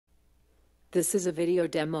This is a video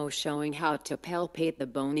demo showing how to palpate the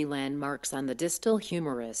bony landmarks on the distal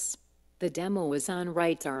humerus. The demo is on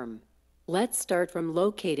right arm. Let's start from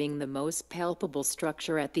locating the most palpable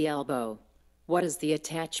structure at the elbow. What is the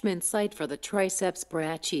attachment site for the triceps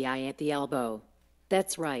brachii at the elbow?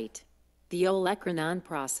 That's right, the olecranon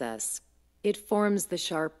process. It forms the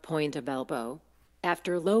sharp point of elbow.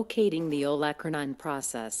 After locating the olecranon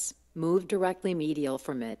process, move directly medial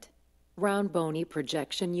from it. Round bony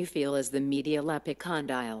projection you feel is the medial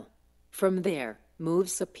epicondyle. From there, move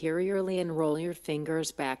superiorly and roll your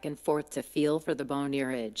fingers back and forth to feel for the bony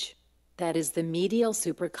ridge. That is the medial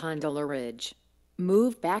supracondylar ridge.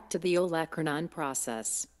 Move back to the olecranon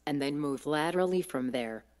process, and then move laterally from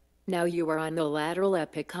there. Now you are on the lateral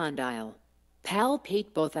epicondyle.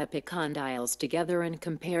 Palpate both epicondyles together and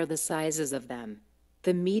compare the sizes of them.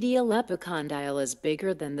 The medial epicondyle is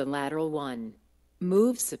bigger than the lateral one.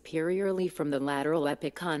 Move superiorly from the lateral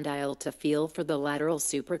epicondyle to feel for the lateral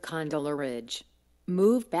supracondylar ridge.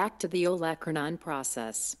 Move back to the olecranon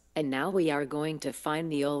process, and now we are going to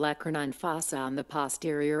find the olecranon fossa on the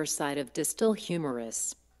posterior side of distal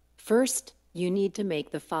humerus. First, you need to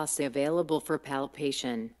make the fossa available for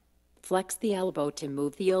palpation. Flex the elbow to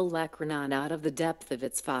move the olecranon out of the depth of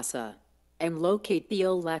its fossa. And locate the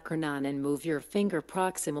olecranon and move your finger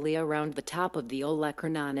proximally around the top of the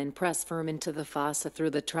olecranon and press firm into the fossa through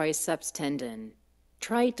the triceps tendon.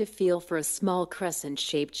 Try to feel for a small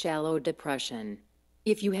crescent-shaped shallow depression.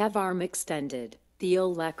 If you have arm extended, the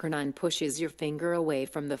olecranon pushes your finger away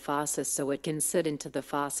from the fossa so it can sit into the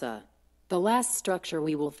fossa. The last structure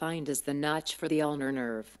we will find is the notch for the ulnar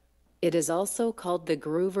nerve. It is also called the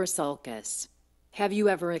groove or sulcus. Have you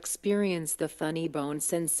ever experienced the funny bone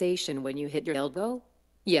sensation when you hit your elbow?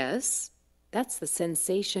 Yes? That's the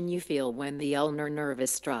sensation you feel when the ulnar nerve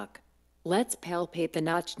is struck. Let's palpate the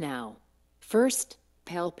notch now. First,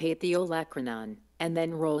 palpate the olecranon, and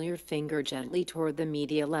then roll your finger gently toward the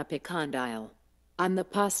medial epicondyle. On the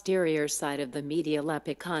posterior side of the medial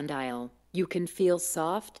epicondyle, you can feel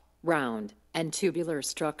soft, round, and tubular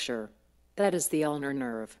structure. That is the ulnar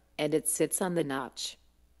nerve, and it sits on the notch.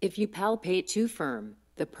 If you palpate too firm,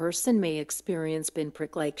 the person may experience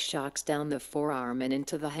pinprick-like shocks down the forearm and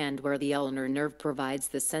into the hand where the ulnar nerve provides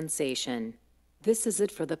the sensation. This is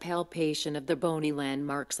it for the palpation of the bony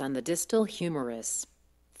landmarks on the distal humerus.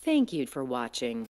 Thank you for watching.